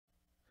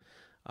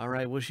All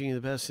right, wishing you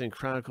the best in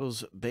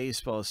Chronicles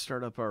baseball. Let's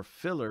start up our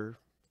filler.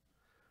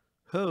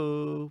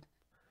 Ho!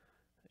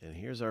 And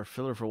here's our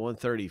filler for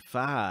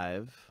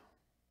 135.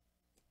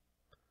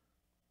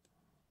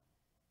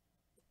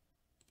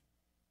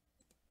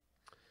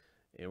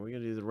 And we're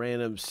going to do the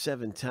random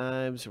 7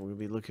 times, and we're going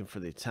to be looking for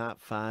the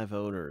top 5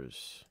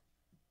 owners.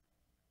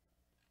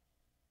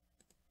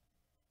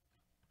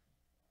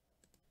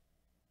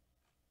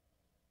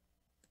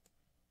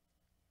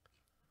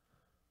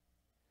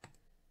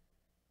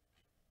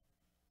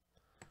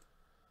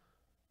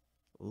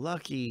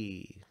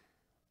 Lucky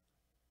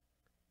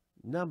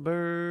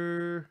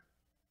number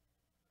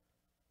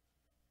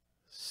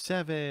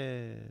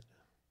 7.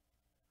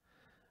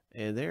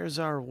 And there's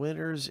our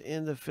winners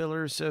in the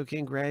filler. So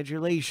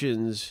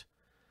congratulations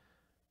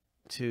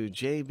to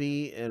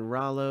JB and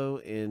Rollo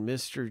and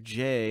Mr.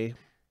 J.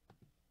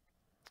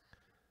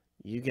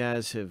 You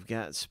guys have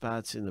got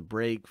spots in the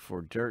break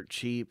for dirt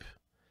cheap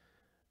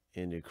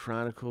in the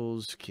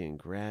Chronicles.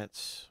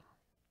 Congrats.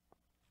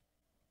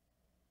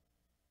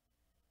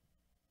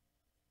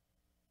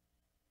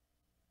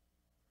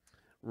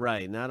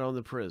 Right, not on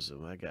the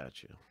Prism. I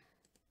got you.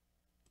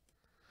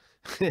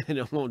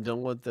 don't want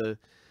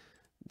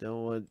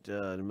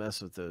to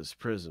mess with those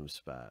Prism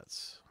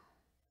spots.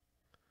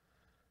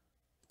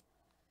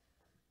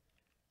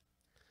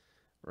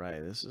 Right,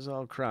 this is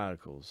all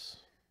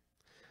Chronicles.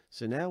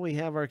 So now we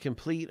have our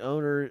complete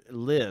owner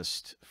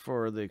list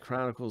for the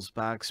Chronicles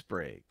box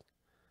break.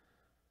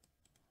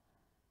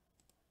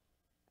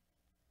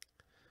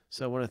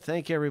 So I want to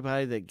thank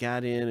everybody that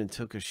got in and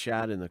took a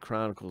shot in the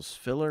Chronicles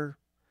filler.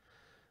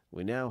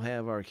 We now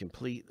have our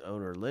complete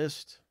owner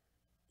list.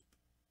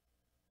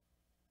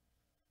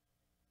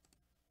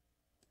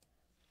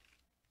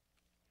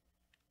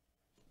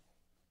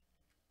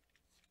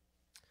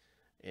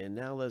 And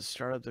now let's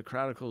start up the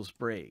Chronicles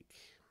break.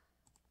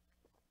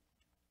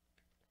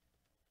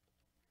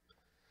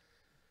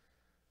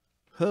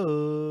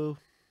 Ho!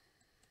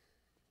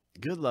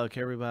 Good luck,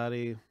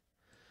 everybody.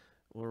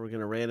 Well, we're going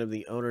to random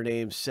the owner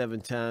name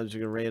 7 times. We're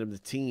going to random the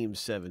team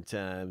 7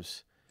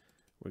 times.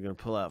 We're going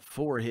to pull out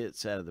 4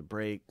 hits out of the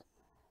break.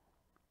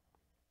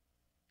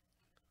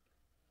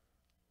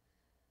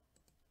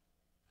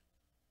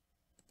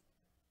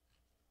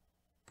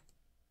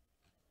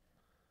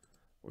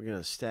 We're going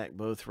to stack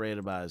both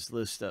randomized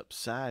lists up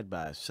side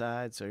by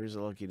side. So here's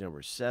a lucky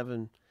number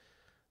 7.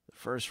 The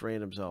first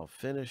random's all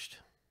finished.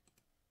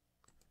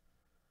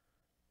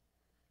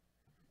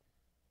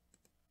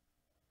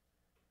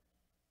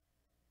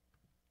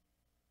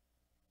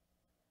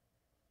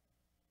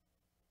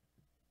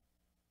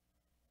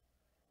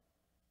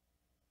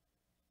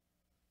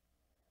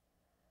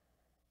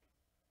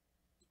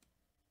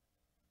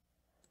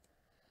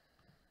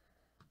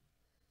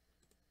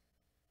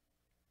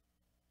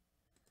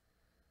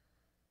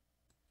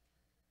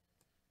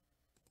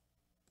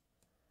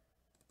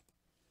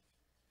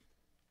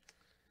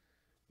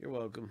 You're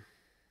welcome.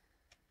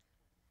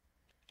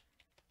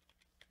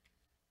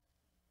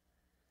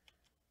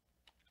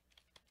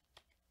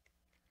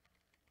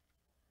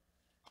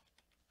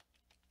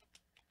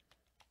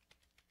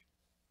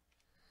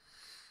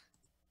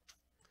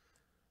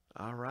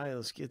 All right,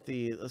 let's get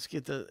the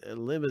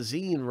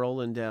limousine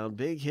rolling down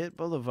Big Hit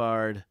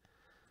Boulevard.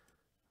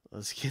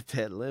 Let's get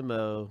that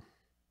limo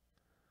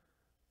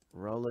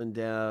rolling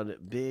down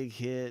Big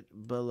Hit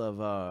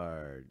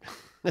Boulevard.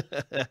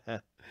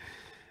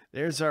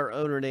 There's our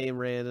owner name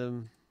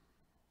random.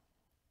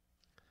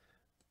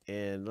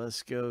 And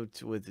let's go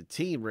with the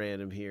team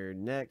random here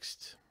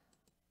next.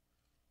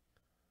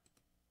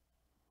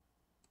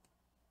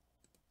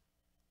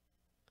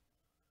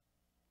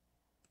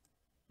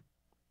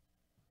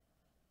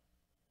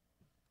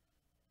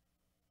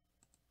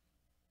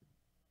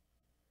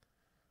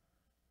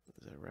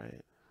 Is that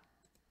right?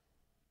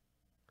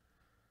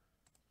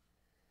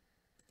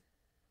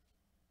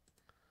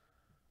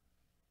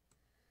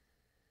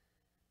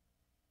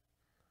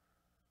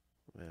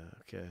 Yeah,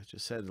 okay.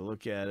 Just had to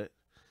look at it.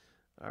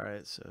 All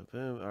right, so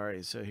boom. All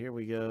right, so here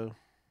we go.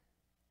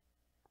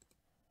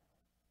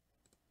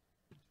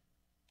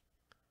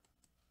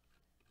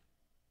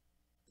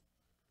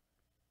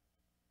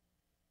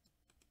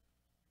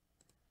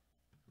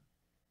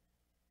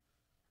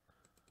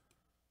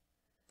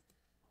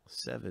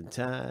 Seven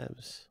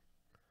times.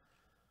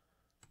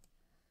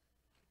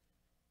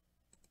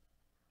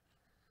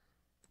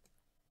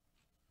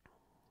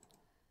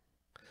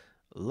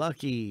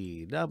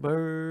 Lucky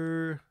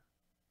number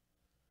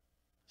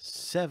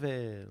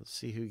 7. Let's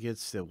see who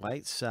gets the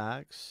White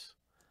Sox.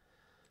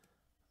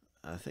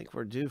 I think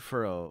we're due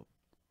for a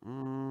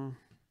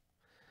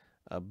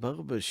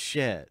Bo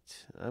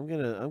Bichette. I'm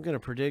gonna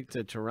predict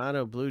a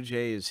Toronto Blue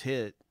Jays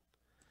hit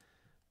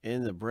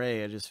in the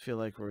break. I just feel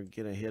like we're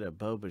gonna hit a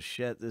Bo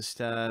Bichette this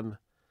time.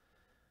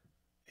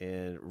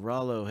 And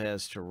Rollo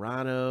has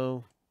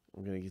Toronto.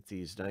 I'm gonna get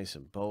these nice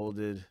and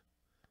bolded.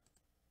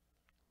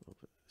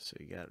 So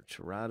you got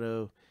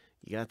Toronto.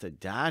 You got the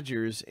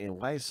Dodgers and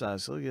White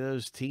Sox. Look at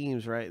those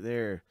teams right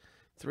there.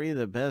 3 of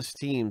the best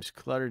teams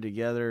cluttered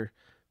together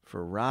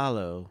for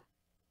Rollo.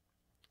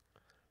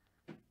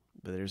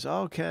 But there's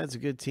all kinds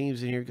of good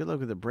teams in here. Good luck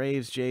with the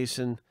Braves,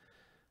 Jason.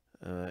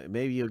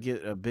 Maybe you'll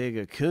get a big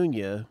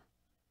Acuna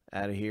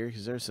out of here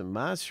because there's some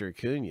monster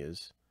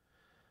Acunas.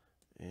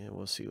 And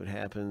we'll see what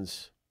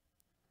happens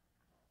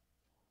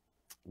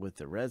with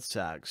the Red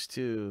Sox,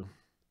 too.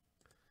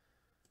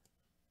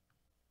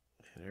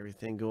 And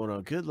everything going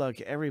on. Good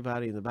luck,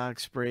 everybody, in the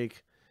box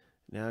break.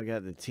 Now I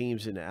got the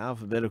teams in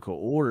alphabetical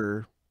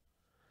order.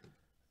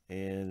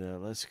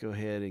 And let's go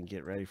ahead and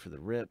get ready for the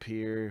rip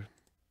here.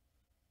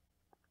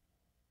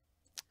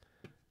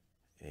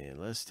 And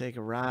let's take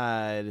a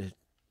ride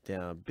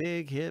down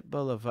Big Hit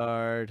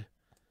Boulevard.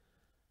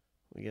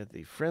 We got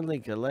the Friendly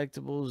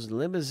Collectibles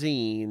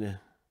Limousine.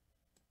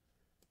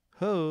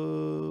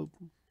 Hope.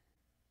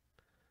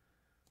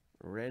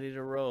 Ready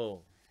to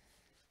roll.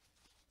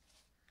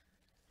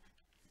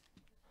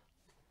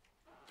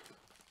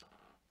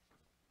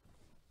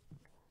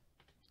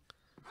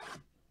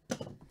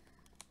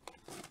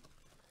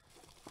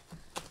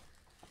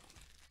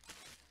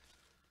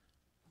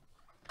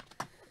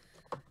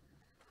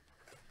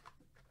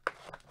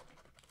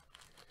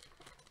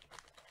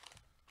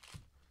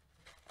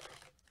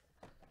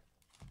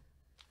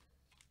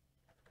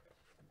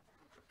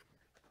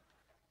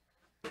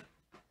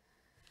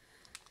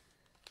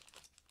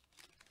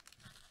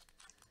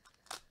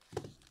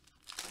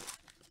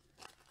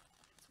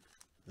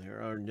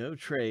 There are no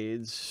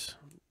trades.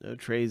 No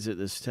trades at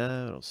this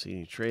time. I don't see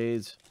any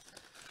trades.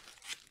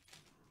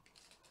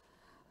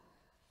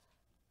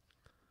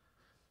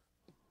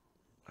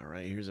 All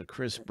right, here's a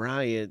Chris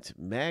Bryant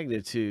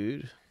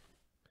magnitude.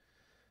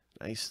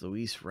 Nice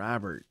Luis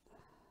Robert.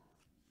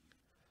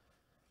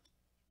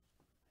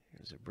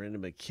 Here's a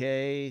Brendan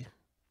McKay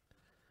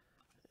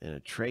and a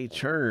Trey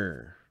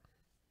Turner.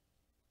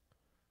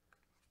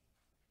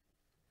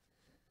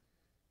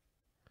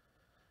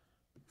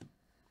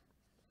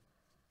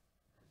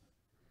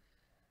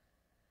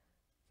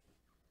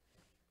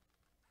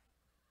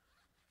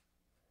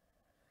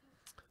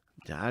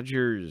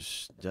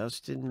 Dodgers,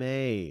 Dustin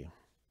May.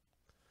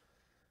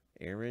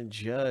 Aaron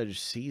Judge,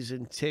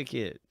 season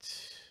ticket.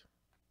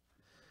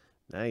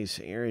 Nice.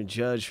 Aaron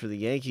Judge for the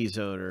Yankees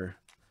owner,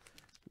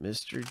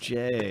 Mr.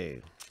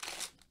 J.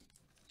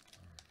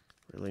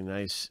 Really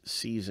nice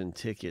season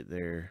ticket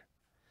there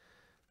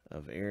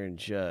of Aaron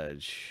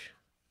Judge.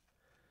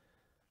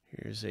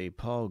 Here's a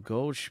Paul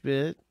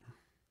Goldschmidt.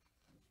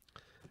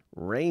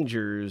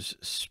 Rangers,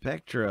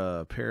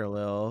 Spectra,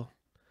 parallel.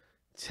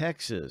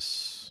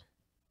 Texas.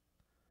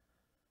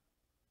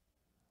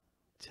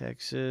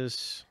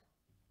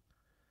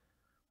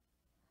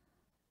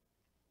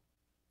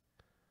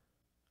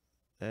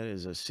 That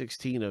is a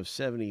 16 of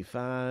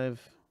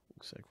 75.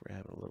 Looks like we're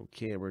having a little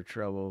camera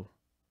trouble.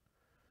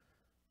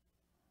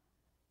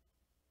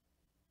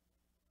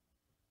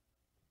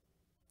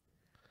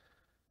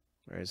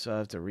 All right, so I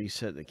have to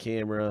reset the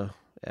camera.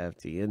 At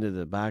the end of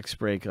the box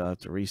break, I'll have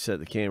to reset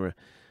the camera.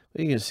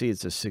 But you can see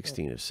it's a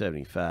 16 of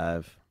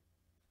 75.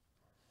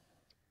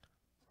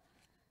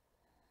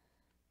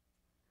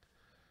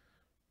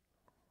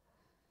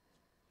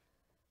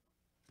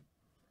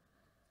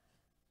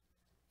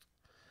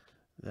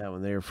 That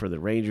one there for the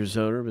Rangers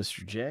owner,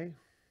 Mr. J.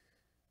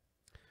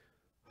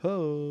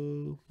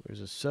 Ho! There's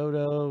a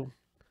Soto,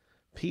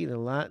 Pete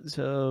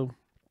Alonso,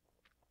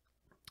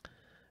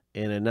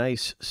 and a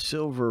nice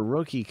silver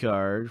rookie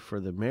card for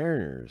the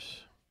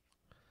Mariners.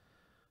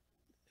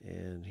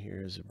 And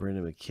here's a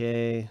Brendan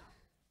McKay.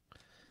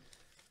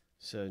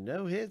 So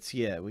no hits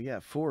yet. We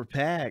got 4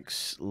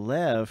 packs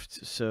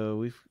left. So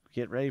we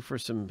get ready for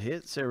some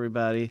hits,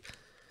 everybody.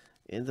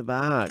 In the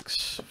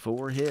box,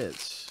 4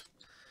 hits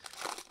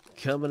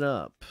coming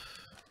up.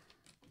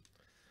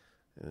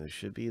 And there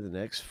should be the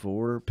next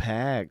 4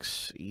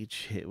 packs,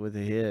 each hit with a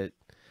hit.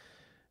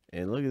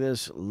 And look at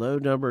this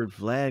low-numbered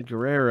Vlad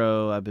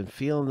Guerrero. I've been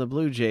feeling the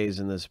Blue Jays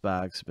in this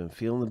box. I've been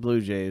feeling the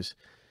Blue Jays.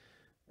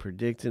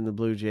 Predicting the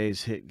Blue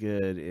Jays hit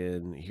good.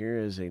 And here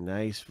is a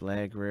nice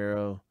Vlad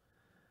Guerrero.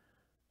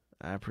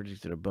 I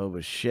predicted a Bo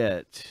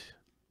Bichette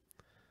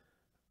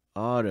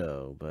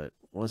auto. But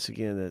once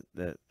again,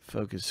 that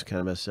focus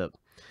kind of messed up.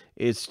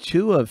 It's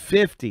 2 of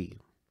 50.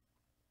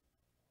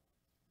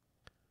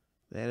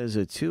 That is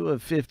a 2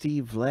 of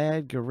 50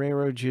 Vlad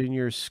Guerrero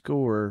Jr.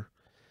 score.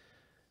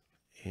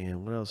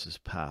 And what else is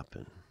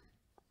popping?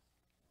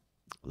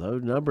 Low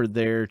numbered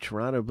there.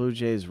 Toronto Blue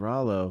Jays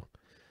Rollo.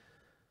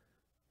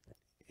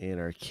 And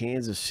our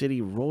Kansas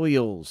City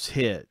Royals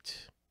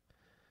hit.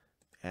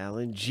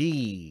 Alan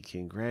G.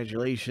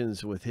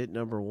 Congratulations with hit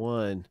number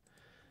 1.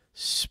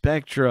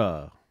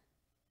 Spectra.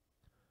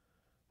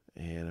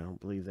 And I don't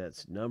believe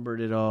that's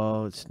numbered at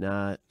all. It's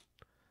not.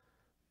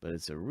 But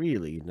it's a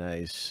really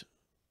nice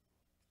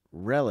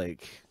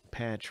relic,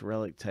 patch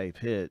relic type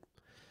hit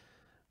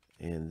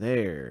in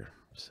there.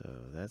 So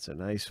that's a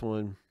nice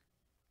one.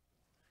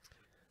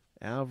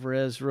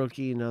 Alvarez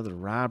rookie, another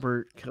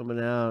Robert coming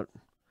out.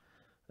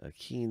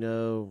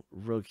 Aquino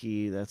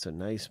rookie, that's a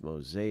nice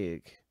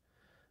mosaic.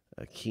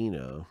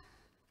 Aquino.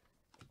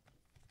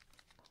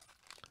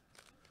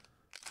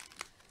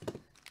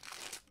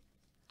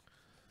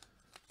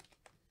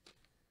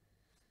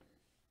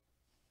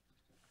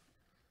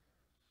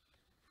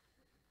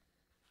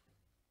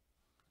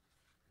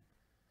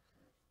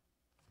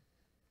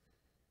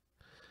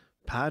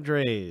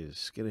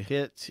 Padres going to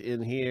hit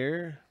in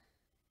here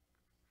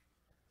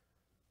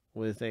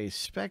with a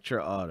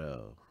Spectra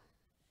auto.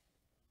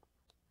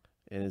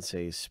 And it's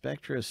a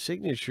Spectra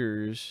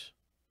Signatures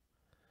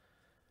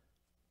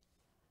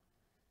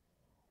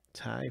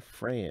Ty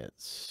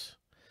France.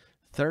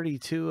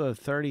 32 of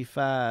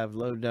 35,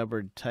 low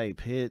numbered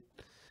type hit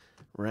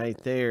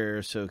right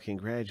there. So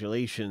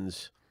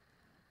congratulations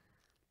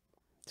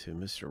to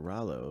Mr.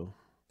 Rollo.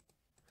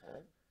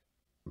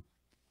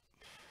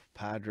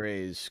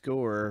 Padres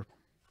score.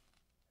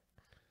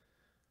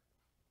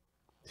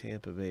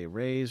 Tampa Bay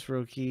Rays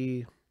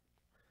rookie.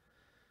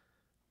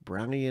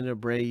 Brian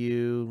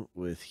Abreu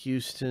with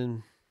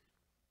Houston.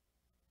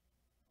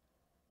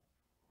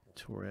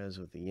 Torres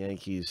with the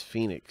Yankees.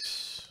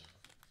 Phoenix.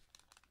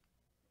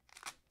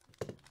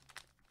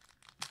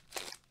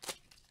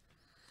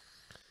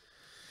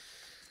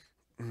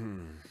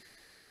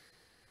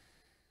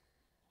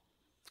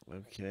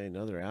 Okay,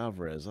 another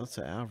Alvarez. Lots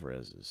of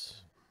Alvarezes.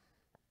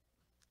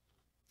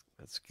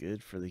 That's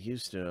good for the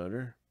Houston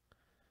owner.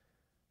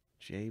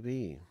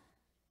 JB.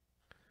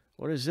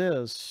 What is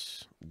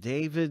this?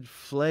 David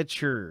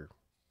Fletcher.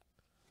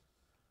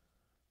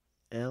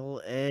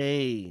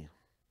 LA.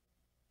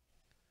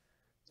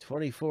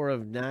 24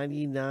 of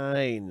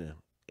 99.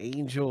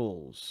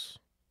 Angels.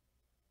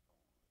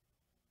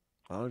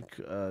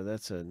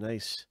 That's a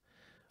nice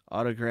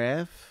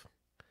autograph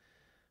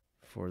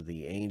for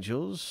the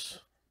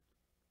Angels.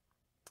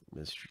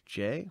 Mr.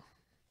 J.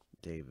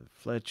 David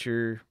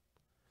Fletcher.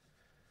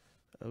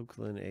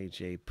 Oakland,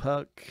 A.J.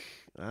 Puck.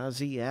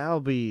 Ozzie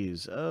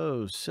Albies.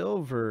 Oh,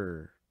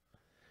 silver.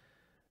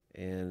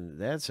 And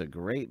that's a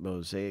great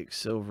mosaic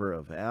silver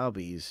of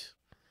Albies.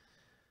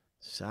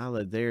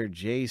 Solid there,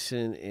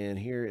 Jason. And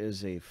here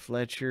is a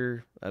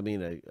Fletcher. I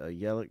mean, a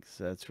Yelich.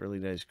 That's really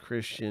nice.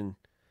 Christian.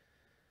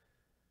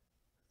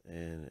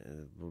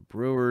 And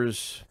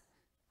Brewers.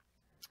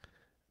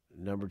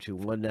 Number 2,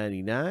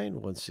 199.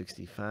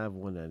 165,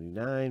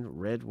 199.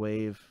 Red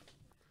Wave.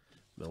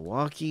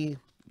 Milwaukee.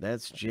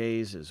 That's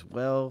Jays as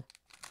well.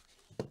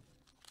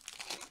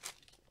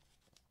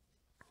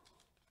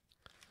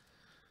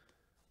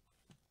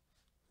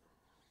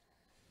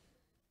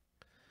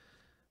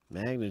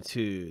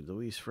 Magnitude,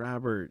 Luis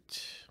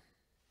Robert.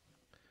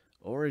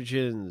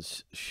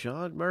 Origins,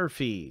 Sean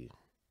Murphy.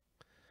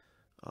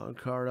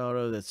 On-card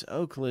auto, that's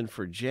Oakland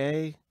for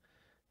Jay.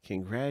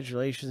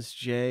 Congratulations,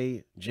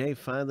 Jay. Jay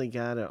finally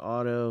got an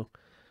auto.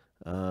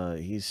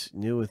 He's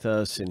new with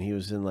us, and he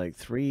was in like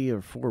 3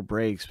 or 4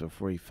 breaks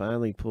before he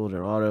finally pulled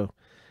an auto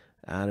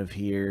out of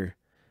here.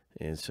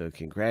 And so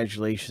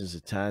congratulations. The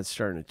tide's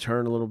starting to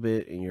turn a little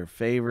bit in your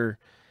favor.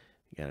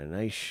 You got a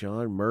nice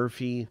Sean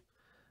Murphy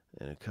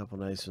and a couple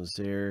nice ones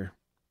there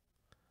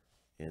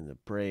in the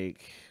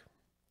break.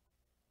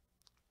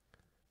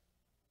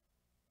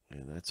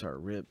 And that's our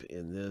rip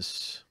in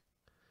this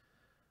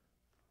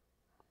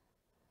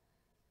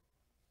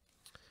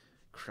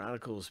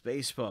Chronicles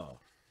baseball.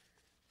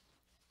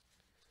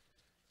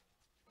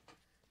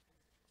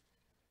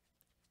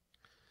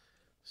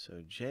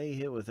 So Jay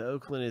hit with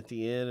Oakland at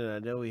the end, and I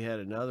know we had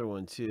another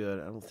one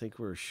too. I don't think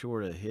we were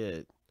short a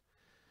hit.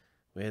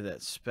 We had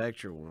that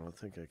Spectre one. I don't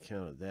think I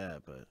counted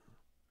that, but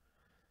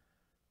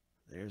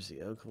there's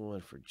the Oakland one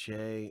for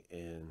Jay,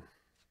 and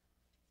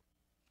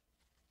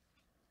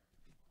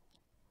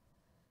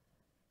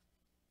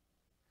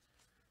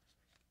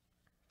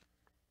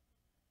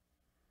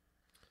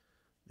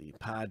the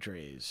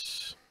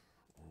Padres.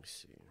 Let me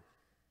see.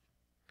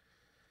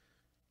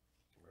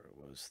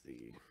 Where was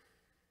the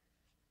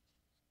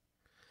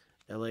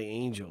LA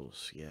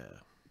Angels?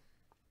 Yeah.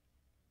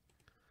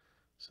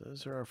 So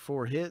those are our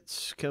 4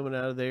 hits coming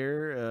out of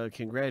there.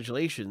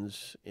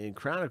 Congratulations in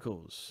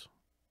Chronicles.